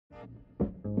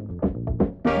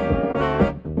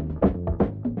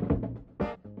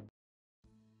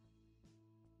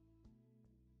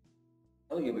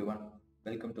everyone,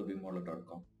 welcome to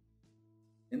bimolo.com.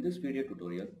 In this video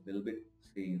tutorial, we'll be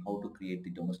seeing how to create the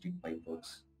domestic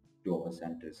pipeworks to our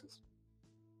sanitary system,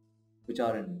 which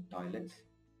are in toilets.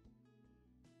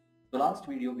 The last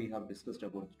video we have discussed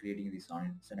about creating the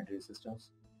sanitary systems,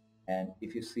 and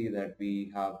if you see that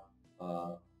we have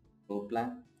floor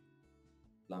plan,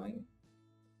 plumbing,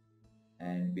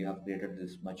 and we have created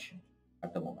this much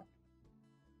at the moment.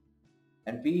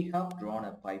 And we have drawn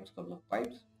a couple of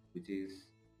pipes, which is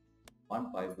one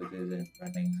pipe which is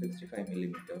running 65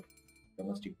 millimeter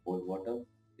domestic cold water.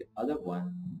 The other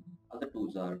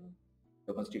two are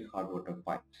domestic hard water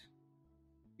pipes.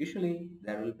 Usually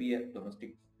there will be a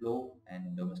domestic flow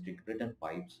and domestic return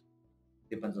pipes.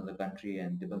 Depends on the country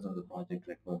and depends on the project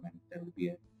requirement. There will be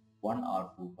a one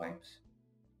or two pipes.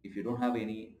 If you don't have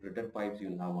any return pipes, you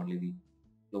will have only the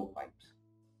flow pipes.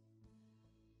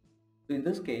 So in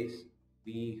this case,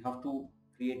 we have to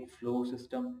create flow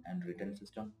system and return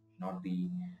system, not the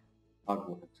hot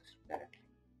water system directly.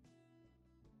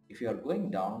 If you are going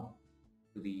down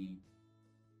to the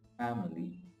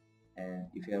family and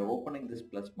if you are opening this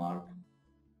plus mark,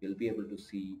 you'll be able to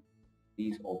see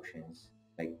these options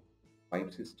like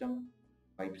pipe system.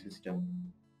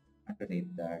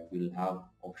 Underneath that we'll have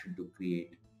option to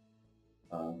create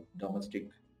domestic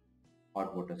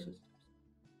hot water systems.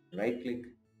 Right click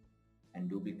and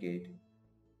duplicate,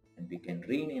 and we can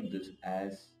rename this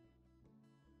as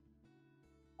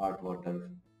hot water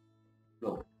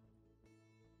flow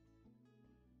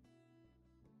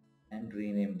and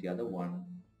rename the other one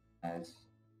as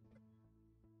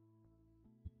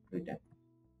return.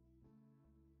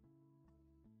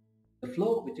 The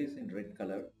flow, which is in red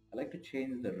color, I like to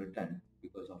change the return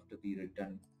because after the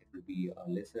return it will be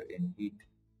lesser in heat.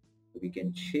 So we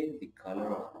can change the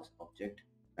color of this object,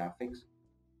 graphics.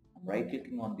 I'm right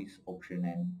clicking on this option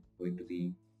and going to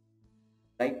the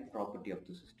type property of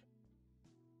the system.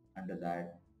 Under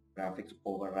that, graphics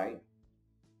override,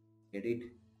 edit,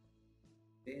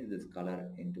 change this color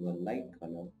into a light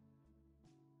color,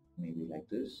 maybe like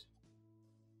this.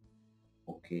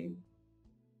 Okay.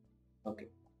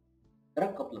 There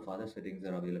are a couple of other settings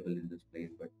that are available in this place,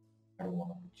 but I don't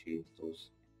want to change those.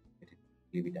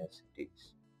 Leave it as it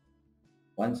is.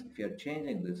 Once if you are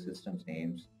changing the system's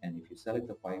names and if you select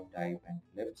the pipe type and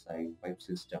left side pipe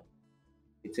system,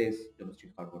 it says domestic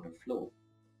hot water flow.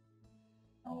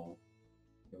 Now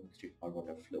domestic hot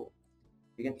water flow.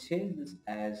 You can change this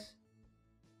as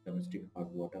domestic hot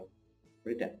water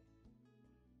return.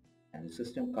 And the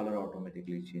system color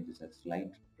automatically changes as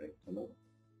light red color.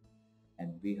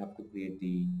 And we have to create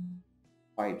the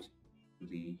pipes to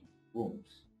the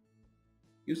rooms.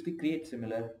 Use the create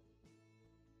similar,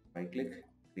 right click,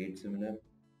 create similar,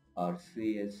 or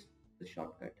C as the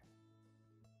shortcut.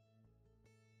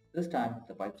 This time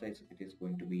the pipe size it is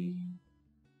going to be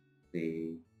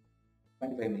say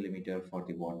 25 millimeter for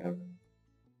the water,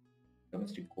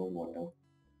 domestic cold water,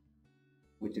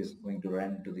 which is going to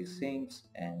run to the sinks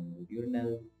and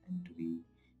urinal and to the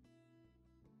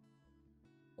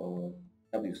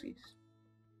WCs.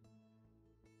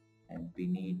 And we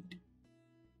need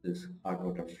this hot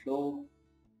water flow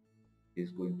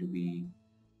is going to be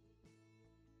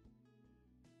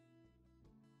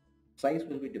size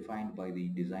will be defined by the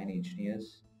design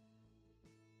engineers.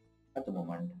 At the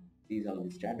moment, these are the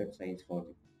standard size for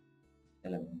the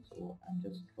elements, so I'm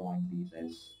just drawing these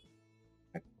as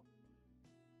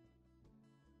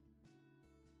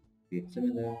create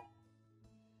similar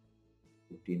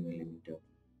 15 millimeter.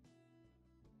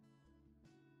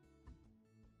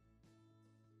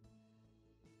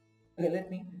 Okay,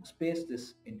 let me space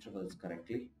this intervals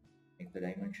correctly, make the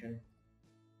dimension.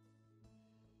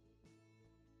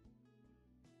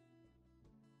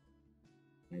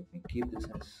 Let me keep this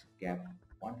as gap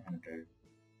 100.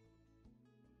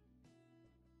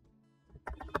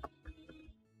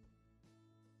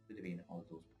 Between all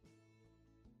those.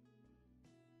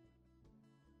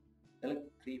 Select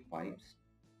 3 pipes.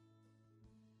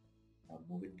 Now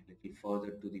move it a little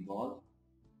further to the wall.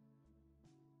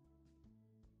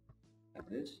 Like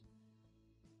this.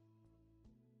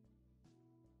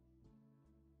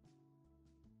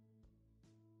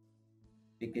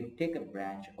 We can take a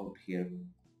branch out here,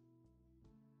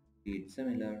 create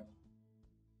similar,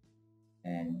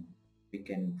 and we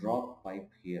can drop pipe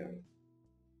here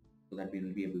so that we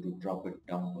will be able to drop it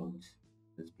downwards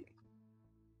this place.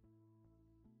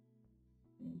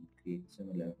 And create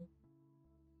similar.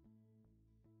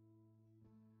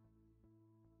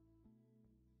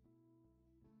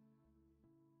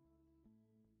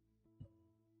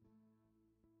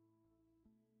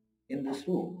 In this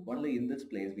room, only in this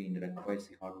place we require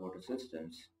the hot water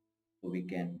systems, so we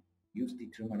can use the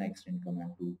trim and extend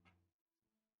command to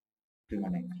trim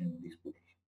and extend this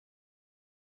position.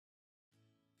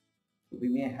 So we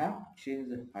may have to change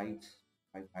the heights,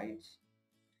 pipe heights.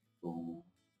 So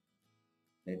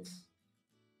let's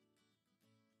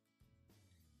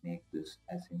make this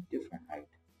as in different height.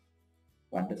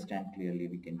 To understand clearly,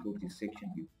 we can go to the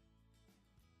section view,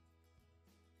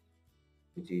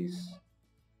 which is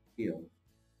here.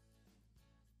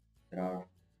 There are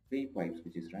three pipes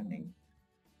which is running.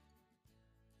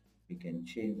 We can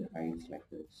change the heights like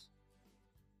this.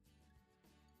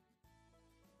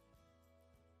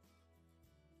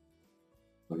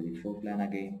 Go to the floor plan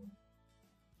again.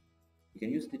 You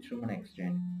can use the trim and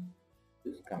extend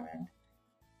this command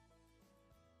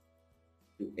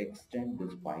to extend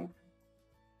this pipe.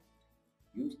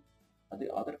 Use the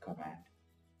other command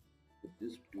with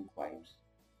these two pipes.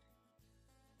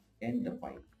 End the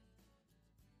pipe.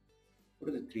 Go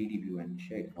to the 3D view and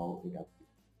check how it appears.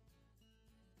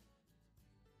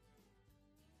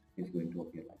 It's going to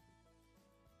appear like this.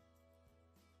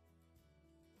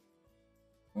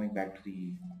 Coming back to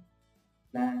the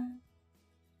plan,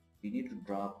 we need to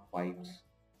draw pipes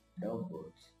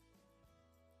downwards.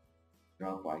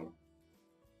 Draw pipe.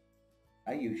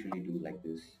 I usually do like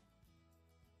this.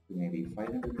 So maybe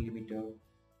 500 millimeter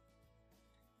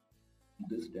in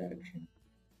this direction.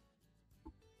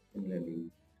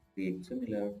 Similarly, create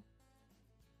similar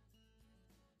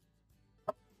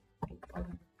to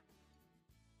 500.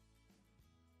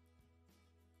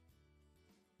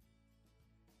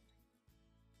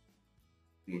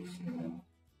 Create similar.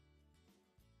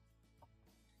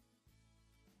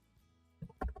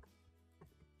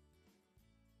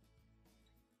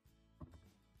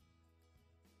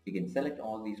 We can select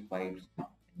all these pipes and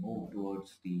move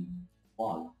towards the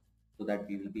wall so that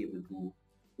we will be able to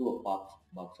do a box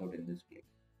out in this place.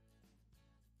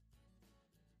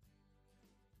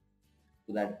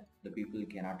 So that the people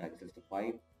cannot access the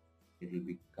pipe, it will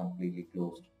be completely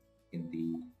closed in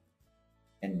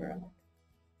the environment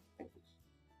like this.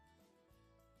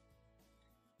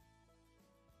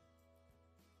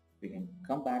 We can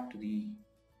come back to the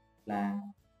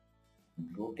plan and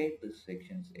rotate the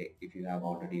sections if you have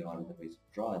already, or otherwise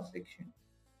draw a section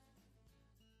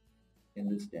in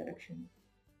this direction.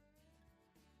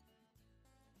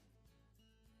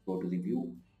 Go to the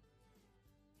view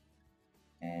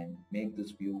and make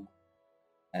this view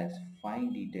as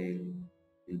fine detail.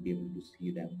 You'll be able to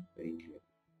see them very clearly.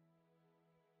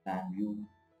 Plan view.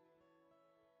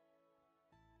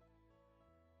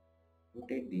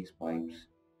 Rotate these pipes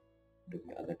to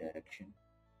the other direction.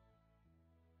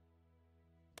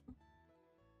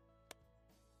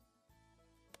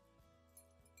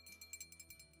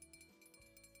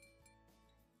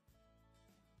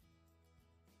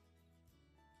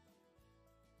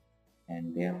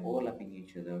 And they are overlapping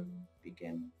each other. We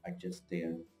can adjust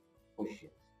their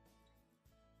positions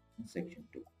in section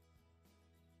 2.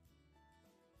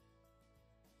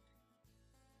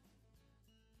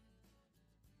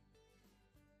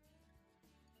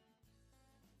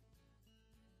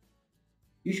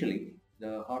 Usually,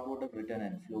 the hot water return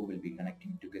and flow will be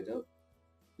connecting together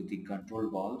with the control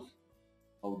valves.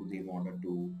 How do they want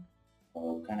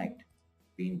to connect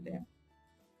between them?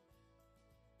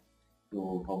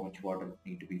 So how much water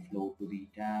need to be flowed to the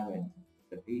tab, and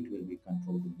the heat will be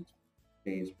controlled in this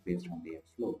place based on their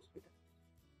flows.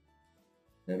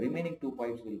 The remaining two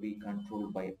pipes will be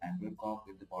controlled by angle cock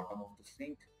at the bottom of the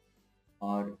sink,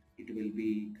 or it will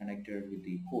be connected with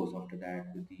the hose. After that,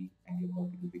 with the angle cock,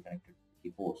 it will be connected with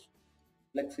the hose.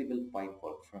 Flexible pipe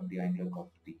work from the angle cock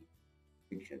to the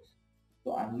fixtures.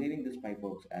 So I'm leaving this pipe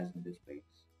works as in this place.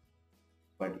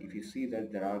 But if you see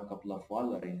that there are a couple of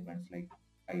wall arrangements like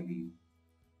IV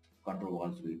control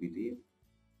walls will be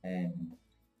there, and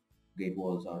gate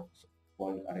walls or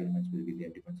wall arrangements will be there,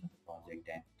 depends on the project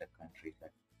and the country.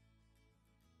 That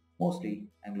mostly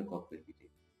angle cock will be there.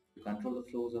 To control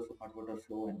the flows of hot water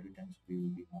flow and returns, we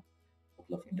will be have a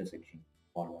couple of intersection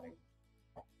wall arrangements.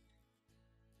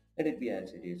 Let it be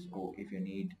as it is, or if you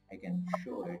need, I can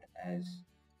show it as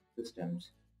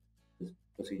systems. This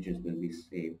procedures will be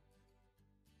saved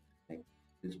like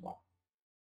this one.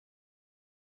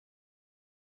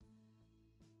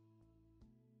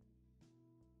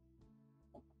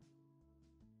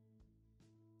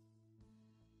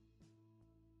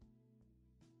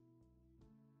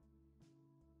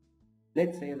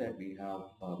 Let's say that we have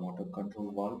a motor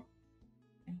control valve,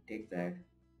 and take that,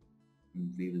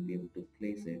 we will be able to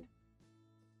place it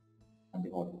on the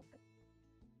hot water.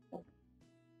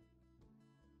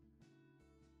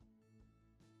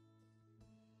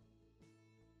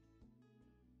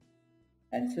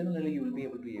 And similarly, you will be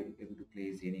able to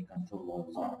place any control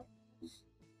valves on it. This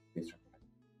based on that.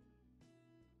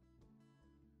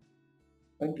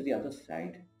 Going to the other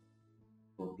side,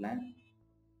 for plan,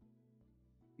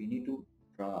 we need to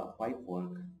draw a pipe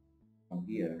work from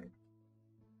here,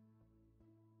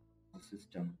 the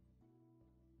system,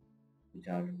 which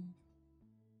are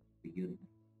the urinal.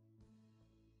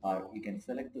 Or you can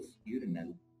select this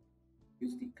urinal,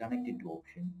 use the connect into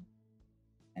option,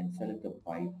 and select the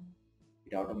pipe.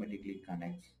 It automatically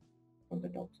connects from the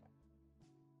top side.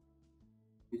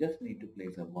 You just need to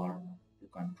place a bar to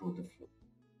control the flow.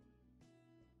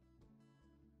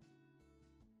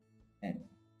 And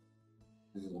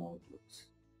this is how it looks.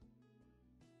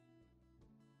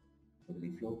 For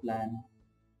the flow plan,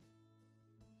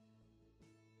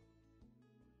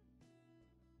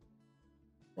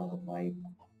 draw the pipe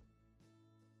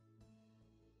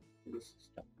to the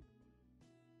system.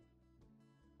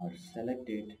 Or select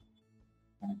it,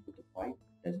 connect to the pipe,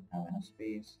 doesn't have enough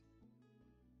space.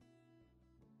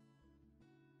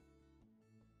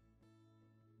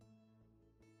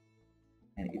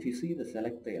 And if you see the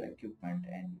select the equipment,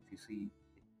 and if you see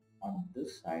on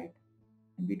this side,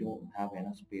 and we don't have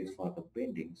enough space for the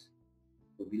bendings,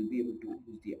 so we'll be able to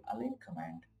use the align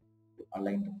command to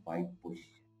align the pipe push.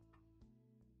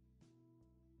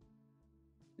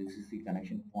 This is the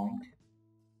connection point.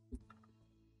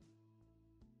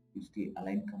 Use the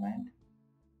align command,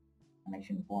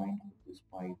 connection point with this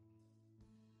pipe,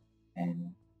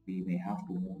 and we may have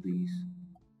to move these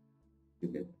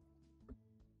together.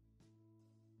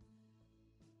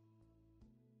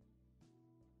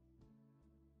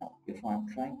 Now, if I'm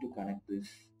trying to connect this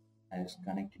as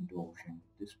connect into option,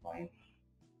 this pipe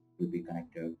will be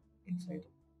connected inside.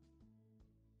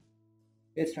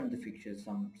 Based on the fixtures,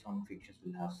 some fixtures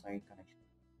will have side connection.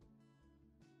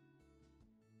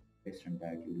 Based on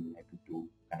that, you will have to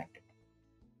connect it.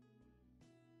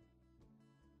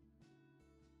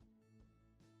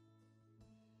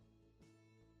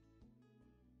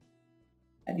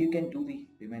 And you can do the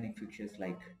remaining fixtures,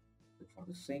 like for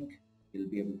the sink, you'll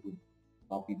be able to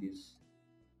copy this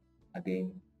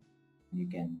again, and you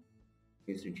can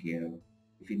paste it here.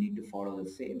 If you need to follow the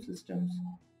same systems,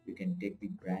 you can take the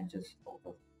branches out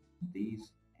of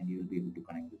these and you will be able to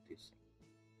connect with this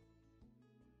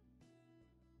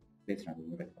based on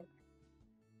the record.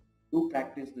 Do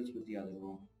practice this with the other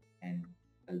room, and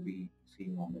I'll be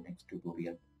seeing on the next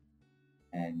tutorial,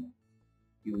 and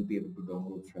you will be able to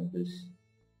download from this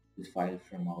file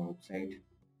from our website,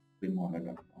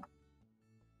 rajkumar.nallusamy.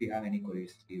 If you have any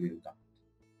queries, leave your comment.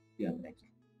 See you on the next one.